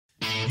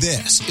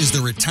This is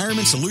the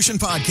Retirement Solution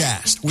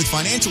Podcast with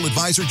financial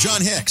advisor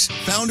John Hicks,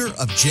 founder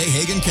of J.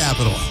 Hagan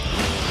Capital.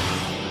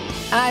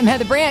 I'm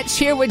Heather Branch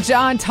here with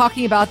John,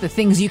 talking about the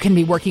things you can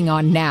be working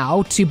on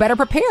now to better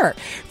prepare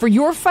for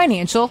your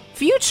financial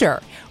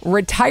future.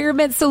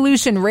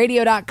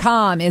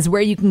 RetirementSolutionRadio.com is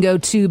where you can go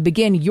to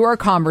begin your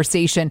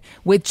conversation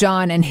with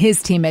John and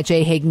his team at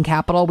J. Hagan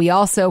Capital. We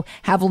also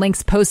have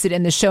links posted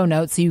in the show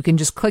notes, so you can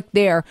just click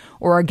there,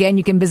 or again,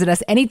 you can visit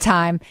us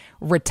anytime,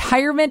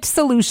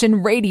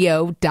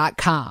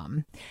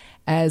 RetirementSolutionRadio.com.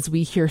 As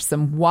we hear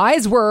some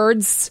wise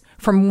words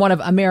from one of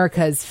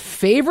America's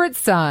favorite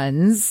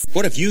sons.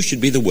 What if you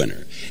should be the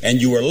winner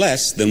and you were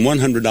less than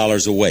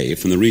 $100 away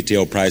from the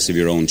retail price of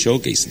your own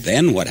showcase?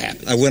 Then what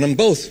happens? I win them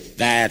both.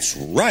 That's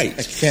right.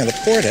 I can't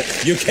afford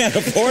it. You can't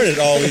afford it,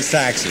 all these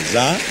taxes,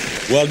 huh?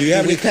 Well, do you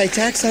have we pay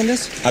tax on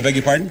this? I beg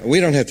your pardon? We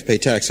don't have to pay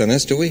tax on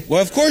this, do we?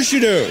 Well, of course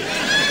you do.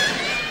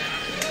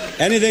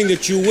 Anything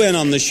that you win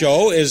on the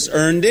show is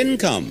earned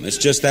income. It's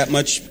just that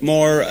much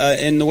more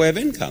in the way of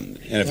income.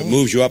 And if it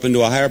moves you up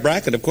into a higher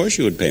bracket, of course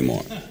you would pay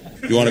more.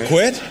 You want to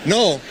quit?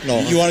 No.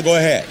 You want to go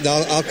ahead?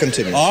 No, I'll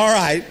continue. All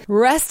right.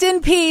 Rest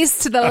in peace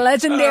to the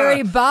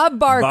legendary Bob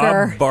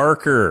Barker. Bob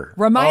Barker.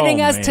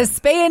 Reminding us to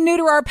spay and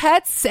neuter our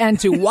pets and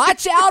to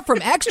watch out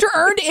from extra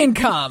earned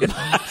income.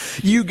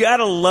 You got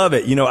to love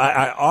it. You know,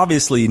 I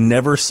obviously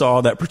never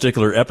saw that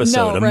particular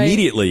episode. No, right?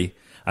 Immediately,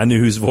 I knew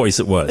whose voice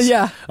it was.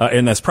 Yeah.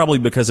 And that's probably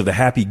because of the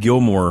Happy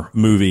Gilmore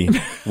movie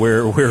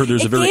where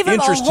there's a very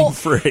interesting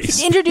phrase.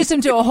 It introduced him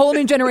to a whole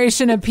new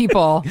generation of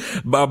people.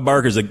 Bob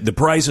Barker's like, the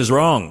price is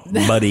wrong,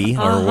 buddy,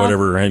 or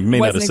whatever. I may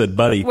not have said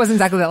buddy. Wasn't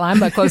exactly that line,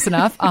 but close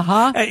enough.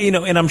 You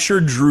know, and I'm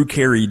sure Drew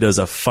Carey does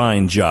a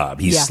fine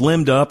job. He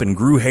slimmed up and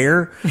grew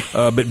hair,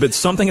 but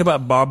something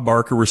about Bob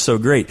Barker was so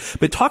great.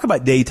 But talk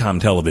about daytime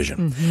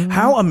television. Mm-hmm.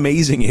 How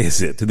amazing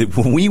is it that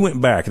when we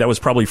went back, that was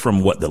probably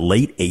from the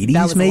late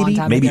 80s,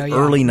 maybe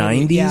early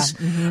 90s. Yeah.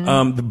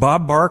 Mm-hmm.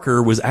 Bob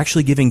Barker was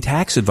actually giving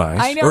tax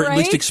advice, or at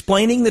least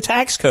explaining the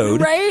tax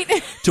code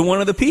to one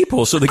of the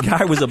people. So the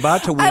guy was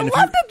about to win. I love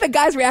that the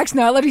guy's reaction.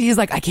 I love it. He's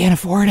like, I can't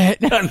afford it.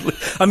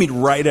 I mean,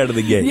 right out of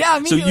the gate.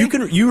 Yeah. So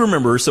you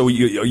remember. So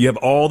you have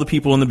all the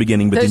people in the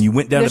beginning, but then you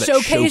went down to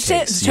that showcase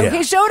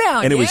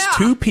showdown, and it was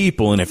two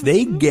people. And if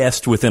they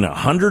guessed within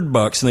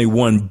 $100, and they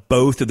won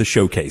both of the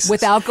showcases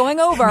without going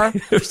over.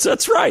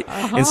 That's right.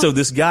 And so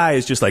this guy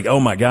is just like, oh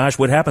my gosh,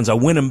 what happens? I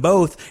win them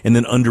both, and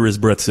then under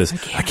his breath says,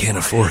 I can't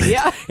afford it.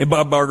 Yeah. And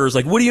Bob Barker's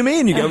like, what do you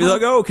mean? You got to be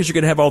like, oh, because you're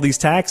going to have all these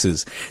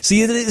taxes.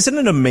 See, isn't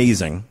it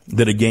amazing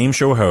that a game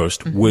show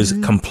host was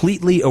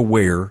completely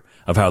aware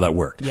of how that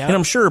worked? Yep. And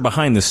I'm sure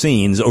behind the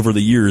scenes over the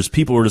years,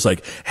 people were just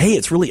like, hey,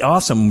 it's really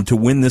awesome to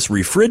win this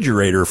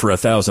refrigerator for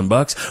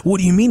 $1,000. What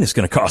do you mean it's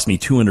going to cost me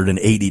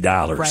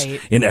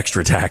 $280 in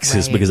extra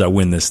taxes because I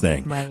win this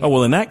thing? Right. Oh,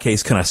 well, in that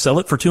case, can I sell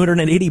it for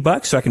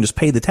 $280 so I can just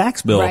pay the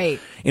tax bill? Right.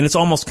 And it's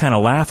almost kind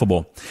of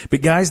laughable.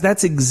 But guys,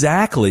 that's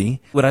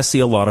exactly what I see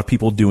a lot of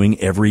people doing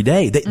every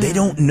day. They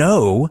don't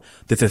know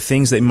that the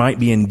things they might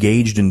be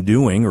engaged in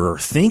doing or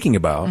thinking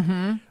about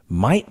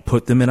might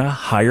put them in a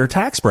higher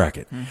tax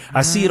bracket.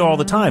 I see it all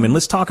the time. And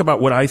let's talk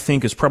about what I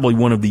think is probably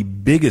one of the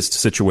biggest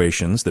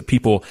situations that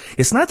people,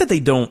 it's not that they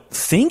don't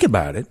think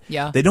about it.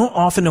 Yeah. They don't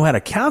often know how to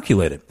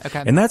calculate it.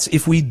 Okay. And that's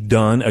if we've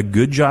done a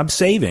good job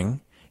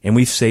saving and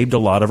we've saved a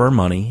lot of our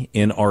money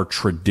in our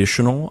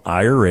traditional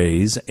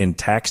IRAs and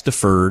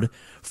tax-deferred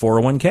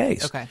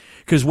 401ks. Okay.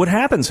 Because what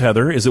happens,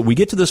 Heather, is that we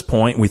get to this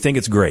point and we think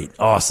it's great.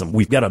 Awesome.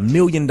 We've got $1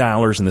 million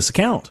in this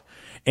account.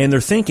 And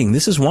they're thinking,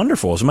 this is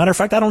wonderful. As a matter of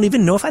fact, I don't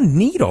even know if I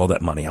need all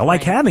that money. I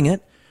like having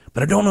it,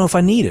 but I don't know if I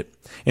need it.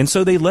 And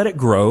so they let it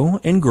grow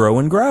and grow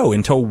and grow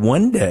until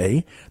one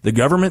day the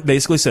government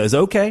basically says,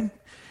 okay,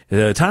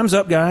 time's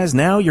up, guys.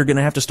 Now you're going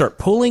to have to start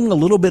pulling a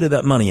little bit of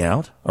that money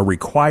out, a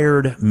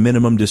required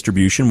minimum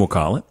distribution, we'll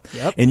call it.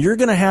 Yep. And you're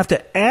going to have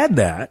to add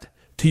that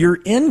to your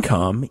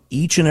income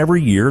each and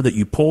every year that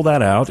you pull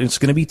that out. It's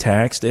going to be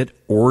taxed at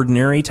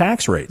ordinary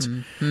tax rates.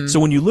 Mm-hmm.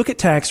 So when you look at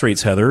tax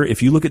rates, Heather,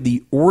 if you look at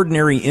the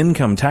ordinary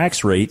income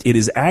tax rate, it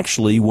is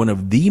actually one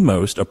of the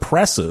most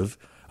oppressive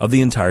of the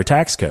entire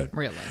tax code.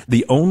 Really?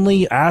 The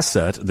only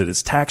asset that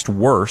is taxed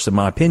worse, in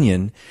my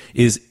opinion,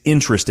 is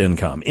interest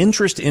income.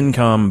 Interest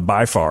income,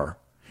 by far,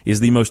 is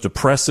the most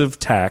oppressive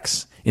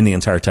tax in the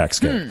entire tax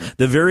code.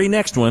 The very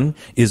next one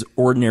is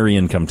ordinary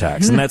income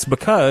tax. And that's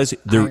because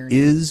there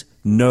is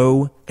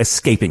no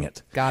escaping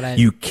it. Got it.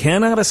 You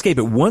cannot escape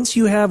it. Once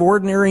you have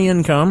ordinary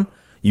income,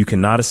 you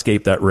cannot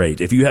escape that rate.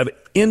 If you have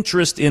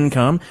interest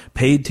income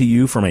paid to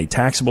you from a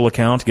taxable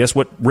account, guess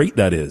what rate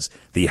that is?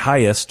 The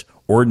highest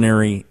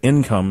ordinary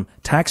income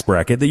tax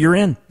bracket that you're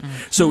in.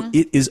 So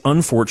it is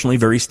unfortunately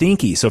very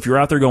stinky. So if you're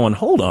out there going,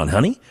 hold on,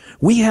 honey,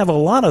 we have a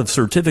lot of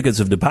certificates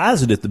of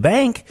deposit at the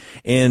bank,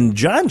 and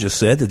John just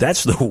said that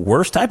that's the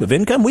worst type of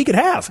income we could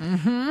have.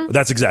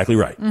 That's exactly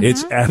right.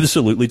 It's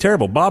absolutely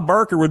terrible. Bob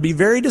Barker would be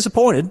very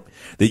disappointed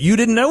that you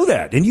didn't know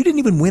that, and you didn't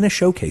even win a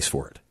showcase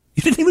for it.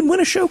 You didn't even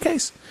win a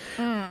showcase.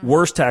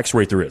 Worst tax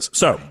rate there is.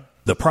 So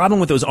the problem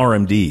with those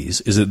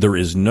RMDs is that there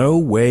is no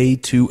way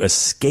to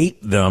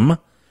escape them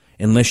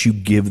unless you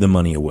give the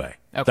money away.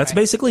 Okay. That's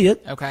basically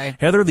it. Okay.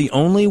 Heather, the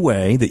only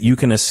way that you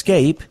can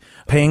escape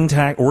paying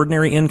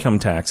ordinary income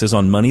taxes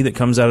on money that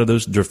comes out of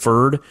those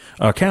deferred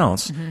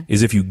accounts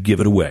is if you give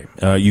it away.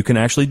 You can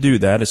actually do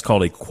that. It's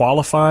called a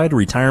qualified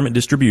retirement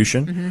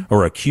distribution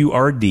or a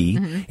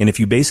QRD. And if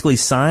you basically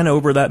sign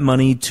over that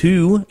money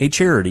to a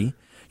charity,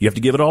 you have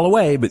to give it all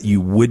away, but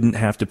you wouldn't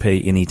have to pay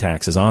any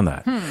taxes on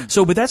that.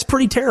 So, but that's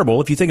pretty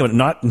terrible if you think of it.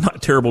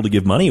 Not terrible to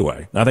give money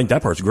away. I think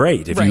that part's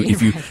great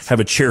if you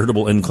have a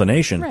charitable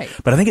inclination. Right.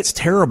 But I think it's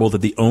terrible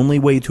that the only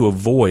way to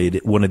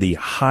avoid one of the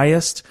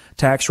highest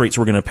tax rates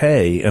we're going to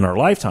pay in our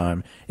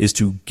lifetime is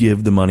to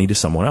give the money to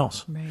someone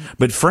else. Right.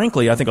 But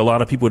frankly, I think a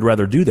lot of people would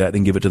rather do that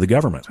than give it to the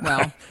government.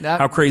 Well,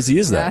 how crazy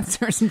is that?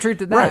 There's some truth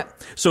to that. Right.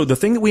 So the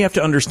thing that we have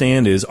to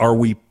understand is, are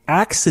we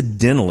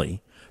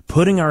accidentally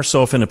putting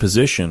ourselves in a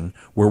position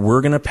where we're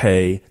going to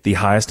pay the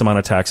highest amount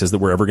of taxes that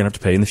we're ever going to have to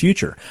pay in the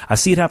future? I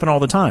see it happen all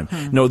the time.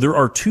 No, there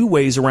are two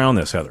ways around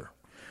this, Heather.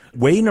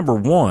 Way number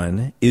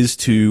one is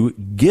to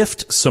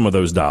gift some of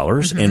those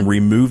dollars and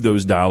remove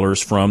those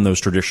dollars from those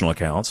traditional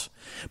accounts.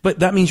 But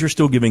that means you're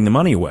still giving the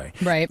money away.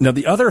 Right. Now,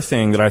 the other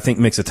thing that I think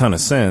makes a ton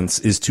of sense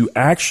is to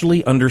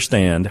actually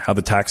understand how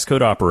the tax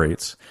code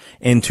operates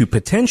and to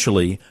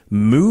potentially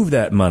move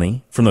that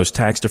money from those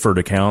tax-deferred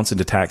accounts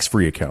into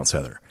tax-free accounts,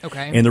 Heather.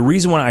 Okay. And the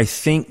reason why I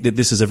think that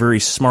this is a very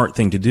smart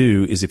thing to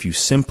do is if you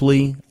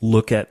simply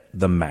look at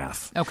the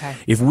math. Okay.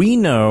 If we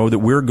know that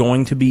we're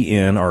going to be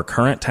in our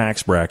current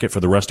tax bracket for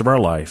the rest of our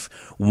life,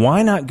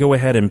 why not go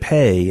ahead and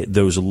pay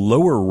those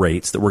lower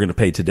rates that we're going to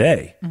pay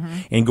today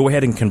and go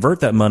ahead and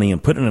convert that money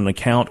and put it in an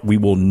account we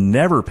will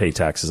never pay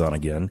taxes on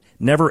again,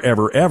 never,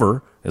 ever,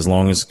 ever, as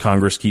long as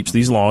Congress keeps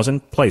these laws in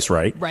place,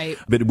 right? Right.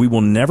 But we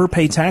will never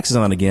pay taxes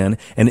on it again.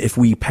 And if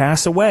we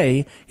pass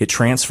away, it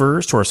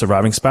transfers to our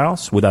surviving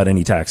spouse without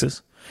any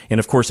taxes. And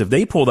of course, if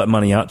they pull that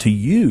money out to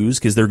use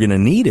because they're going to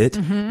need it,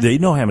 they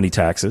don't have any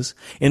taxes.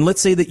 And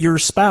let's say that your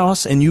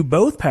spouse and you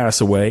both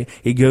pass away,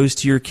 it goes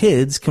to your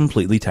kids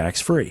completely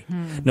tax-free.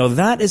 Now,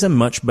 that is a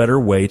much better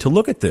way to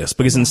look at this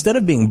because instead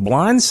of being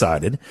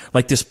blindsided,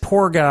 like this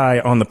poor guy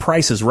on The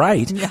Price is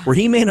Right, where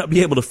he may not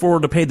be able to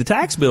afford to pay the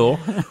tax bill,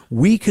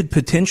 we could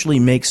potentially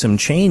make some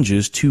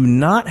changes to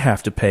not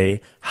have to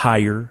pay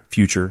higher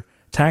future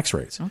tax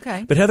rates.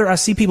 Okay. But Heather, I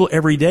see people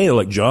every day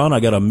like, John, I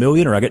got $1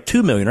 million or I got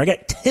 $2 million or I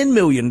got $10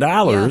 million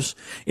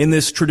in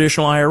this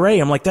traditional IRA.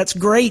 I'm like, that's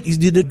great. You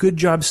did a good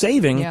job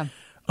saving. Yeah.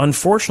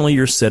 Unfortunately,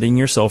 you're setting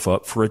yourself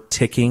up for a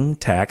ticking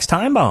tax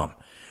time bomb.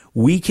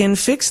 We can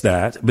fix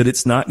that, but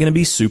it's not going to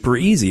be super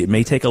easy. It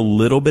may take a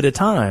little bit of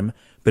time,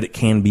 but it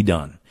can be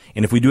done.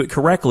 And if we do it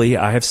correctly,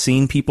 I have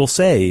seen people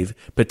save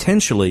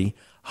potentially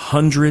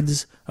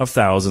hundreds of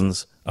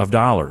thousands of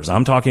dollars.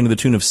 I'm talking to the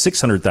tune of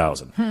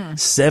 $600,000,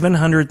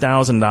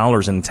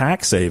 $700,000 in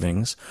tax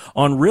savings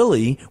on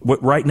really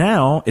what right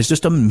now is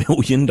just $1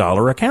 million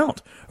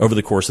account over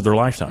the course of their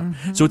lifetime.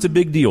 So it's a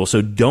big deal.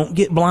 So don't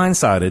get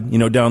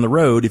blindsided, down the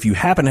road. If you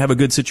happen to have a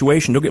good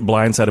situation, don't get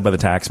blindsided by the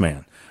tax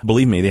man.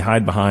 Believe me, they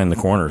hide behind the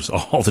corners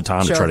all the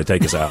time to try to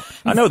take us out.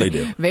 I know they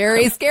do.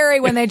 Very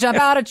scary when they jump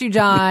out at you,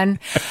 John.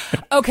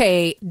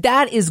 Okay,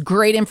 that is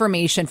great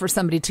information for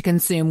somebody to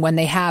consume when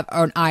they have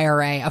an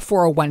IRA, a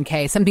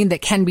 401k, something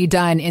that can be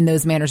done in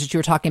those manners that you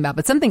were talking about.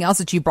 But something else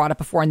that you brought up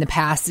before in the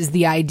past is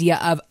the idea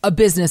of a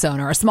business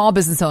owner, a small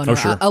business owner,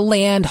 a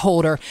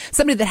landholder,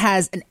 somebody that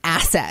has an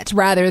asset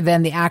rather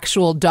than the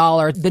actual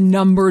dollar, the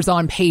numbers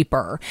on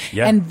paper.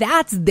 Yeah. And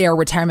that's their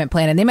retirement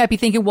plan. And they might be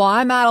thinking, well,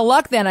 I'm out of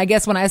luck then. I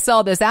guess when I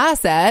sell this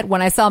asset,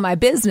 when I sell my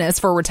business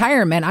for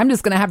retirement, I'm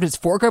just going to have to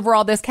just fork over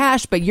all this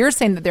cash. But you're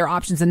saying that there are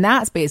options in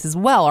that space as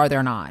well, are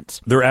there not?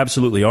 There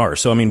absolutely are.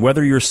 So, I mean,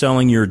 whether you're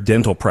selling your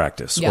dental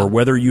practice or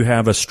whether you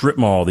have a strip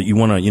mall that you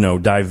want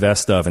to,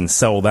 divest of and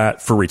sell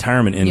that for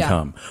retirement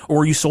income,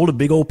 or you sold a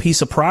big old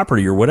piece of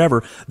property or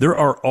whatever, there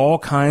are all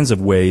kinds of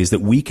ways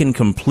that we can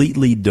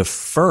completely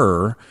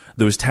defer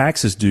those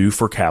taxes due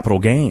for capital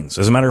gains.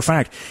 As a matter of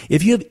fact,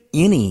 if you have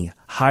any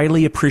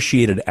highly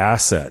appreciated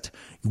asset,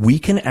 we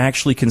can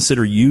actually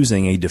consider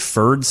using a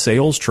deferred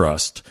sales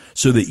trust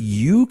so that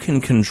you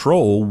can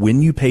control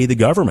when you pay the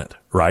government,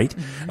 right?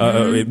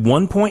 At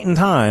one point in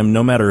time,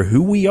 no matter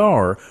who we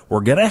are,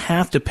 we're going to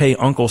have to pay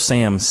Uncle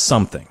Sam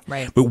something.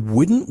 Right. But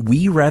wouldn't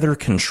we rather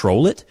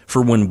control it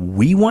for when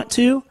we want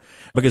to?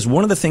 Because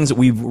one of the things that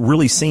we've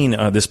really seen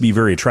this be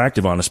very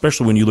attractive on,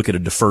 especially when you look at a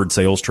deferred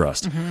sales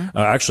trust.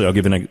 Actually, I'll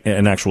give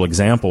an actual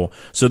example.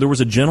 So there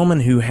was a gentleman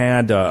who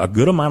had a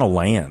good amount of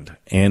land,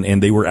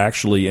 and they were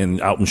actually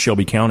out in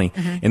Shelby County.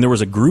 And there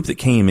was a group that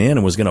came in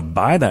and was going to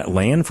buy that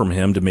land from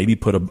him to maybe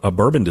put a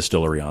bourbon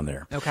distillery on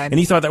there. Okay. And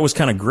he thought that was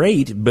kind of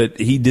great, but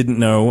he didn't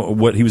know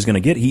what he was going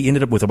to get. He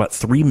ended up with about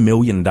 $3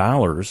 million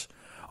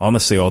on the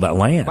sale of that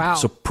land. Wow.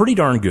 So pretty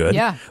darn good.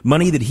 Yeah.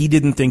 Money that he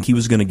didn't think he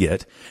was going to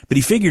get. But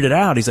he figured it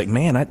out. He's like,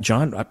 man,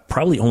 John, I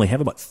probably only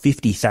have about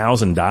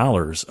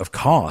 $50,000 of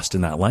cost in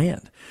that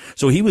land.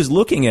 So he was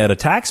looking at a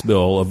tax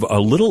bill of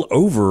a little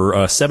over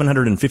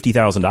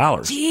 $750,000.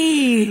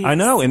 Jeez. I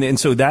know. And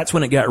so that's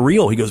when it got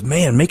real. He goes,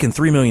 man, making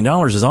 $3 million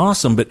is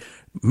awesome, but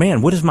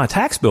man, what is my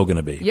tax bill going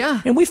to be?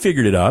 Yeah. And we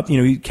figured it up,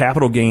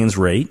 capital gains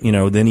rate,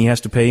 then he has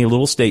to pay a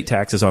little state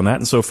taxes on that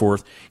and so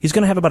forth. He's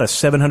going to have about a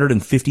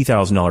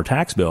 $750,000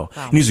 tax bill.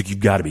 Wow. And he's like, you've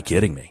got to be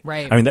kidding me.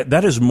 Right. I mean,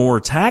 that is more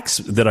tax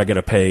that I got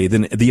to pay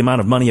than the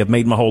amount of money I've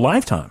made my whole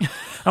lifetime.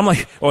 I'm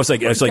like,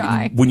 it's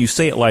like when you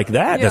say it like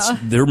that,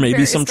 there may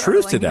be some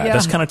truth to that. Yeah.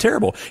 That's kind of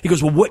terrible. He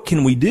goes, well, what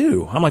can we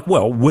do? I'm like,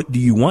 well, what do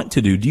you want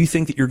to do? Do you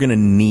think that you're going to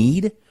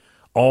need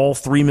all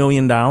 $3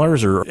 million,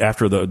 or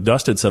after the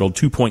dust had settled,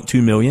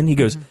 $2.2 million? He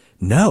goes,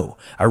 no,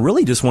 I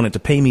really just want it to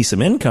pay me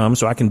some income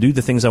so I can do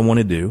the things I want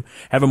to do,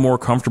 have a more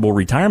comfortable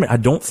retirement. I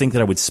don't think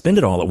that I would spend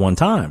it all at one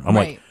time. I'm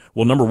like,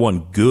 well, number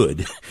one,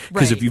 good.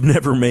 Because if you've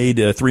never made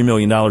 $3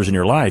 million in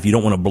your life, you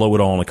don't want to blow it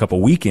all in a couple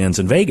weekends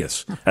in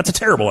Vegas. That's a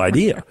terrible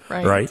idea.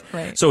 Right?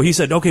 So he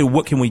said, okay,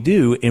 what can we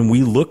do? And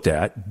we looked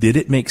at, did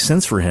it make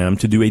sense for him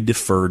to do a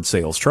deferred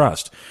sales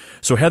trust?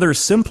 So Heather,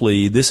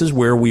 simply, this is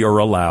where we are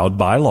allowed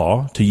by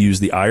law to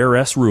use the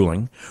IRS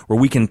ruling, where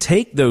we can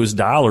take those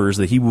dollars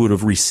that he would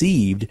have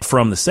received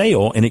from the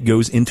sale and it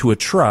goes into a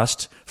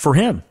trust for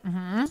him.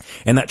 Mm-hmm.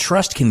 And that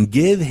trust can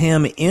give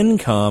him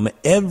income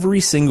every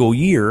single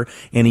year,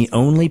 and he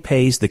only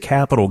pays the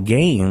capital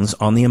gains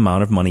on the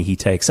amount of money he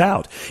takes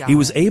out. He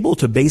was able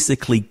to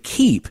basically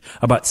keep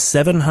about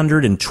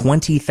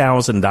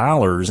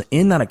 $720,000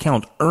 in that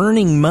account,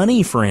 earning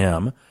money for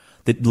him,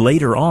 that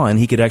later on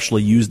he could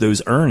actually use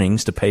those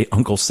earnings to pay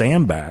Uncle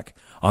Sam back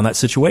on that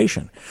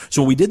situation.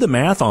 So we did the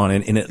math on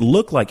it, and it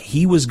looked like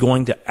he was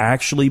going to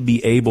actually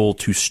be able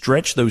to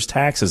stretch those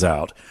taxes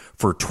out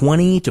for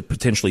 20 to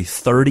potentially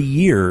 30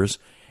 years,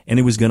 and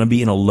it was going to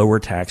be in a lower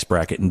tax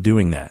bracket in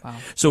doing that. Wow.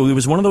 So it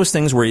was one of those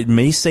things where it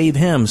may save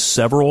him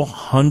several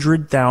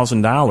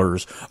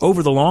 $100,000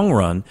 over the long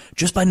run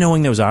just by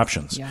knowing those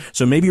options. Yeah.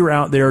 So maybe you're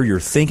out there, you're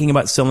thinking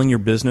about selling your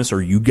business,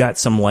 or you got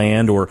some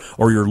land, or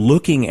you're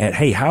looking at,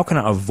 hey, how can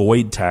I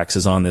avoid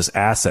taxes on this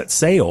asset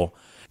sale?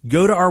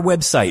 Go to our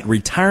website,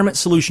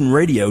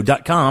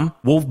 retirementsolutionradio.com.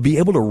 We'll be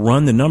able to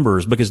run the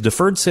numbers, because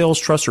deferred sales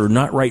trusts are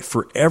not right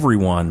for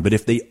everyone, but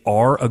if they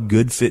are a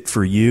good fit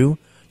for you,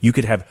 you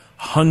could have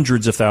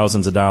hundreds of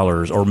thousands of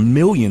dollars, or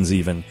millions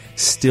even,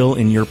 still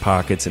in your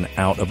pockets and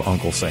out of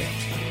Uncle Sam's.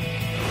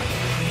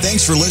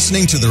 Thanks for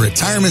listening to the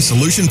Retirement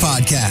Solution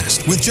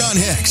Podcast with John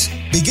Hicks.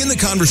 Begin the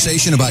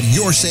conversation about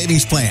your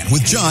savings plan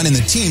with John and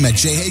the team at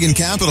J. Hagan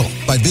Capital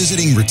by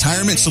visiting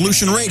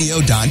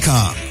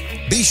retirementsolutionradio.com.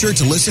 Be sure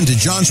to listen to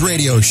John's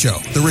radio show,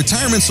 The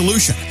Retirement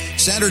Solution,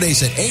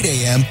 Saturdays at 8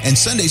 a.m. and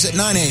Sundays at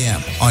 9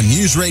 a.m. on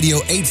News Radio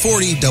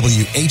 840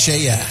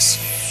 WHAS.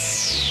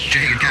 J.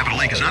 Hagan Capital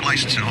Inc. is not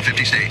licensed in all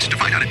 50 states. To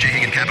find out if J.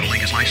 Hagan Capital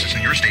Inc. is licensed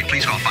in your state,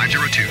 please call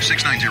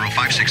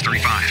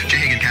 502-690-5635. J.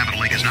 Hagan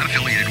Capital Inc. is not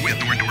affiliated with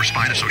nor endorsed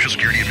by the Social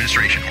Security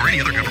Administration or any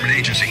other government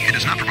agency. It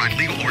does not provide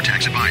legal or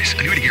tax advice.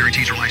 Annuity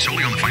guarantees rely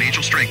solely on the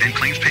financial strength and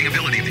claims paying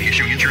ability of the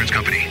issuing insurance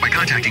company. By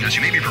contacting us,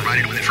 you may be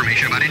provided with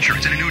information about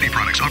insurance and annuity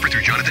products offered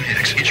through Jonathan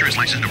Hicks, insurance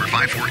license number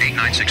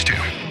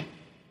 548962.